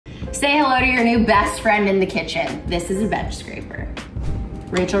Say hello to your new best friend in the kitchen. This is a bench scraper.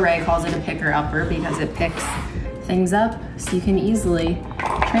 Rachel Ray calls it a picker-upper because it picks things up so you can easily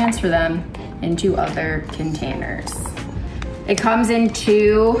transfer them into other containers. It comes in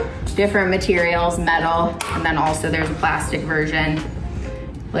 2 different materials, metal, and then also there's a plastic version.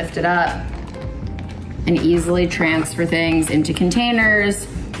 Lift it up and easily transfer things into containers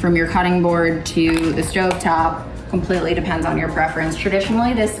from your cutting board to the stovetop. Completely depends on your preference.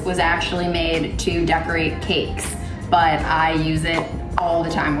 Traditionally, this was actually made to decorate cakes, but I use it all the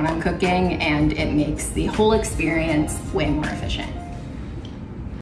time when I'm cooking and it makes the whole experience way more efficient.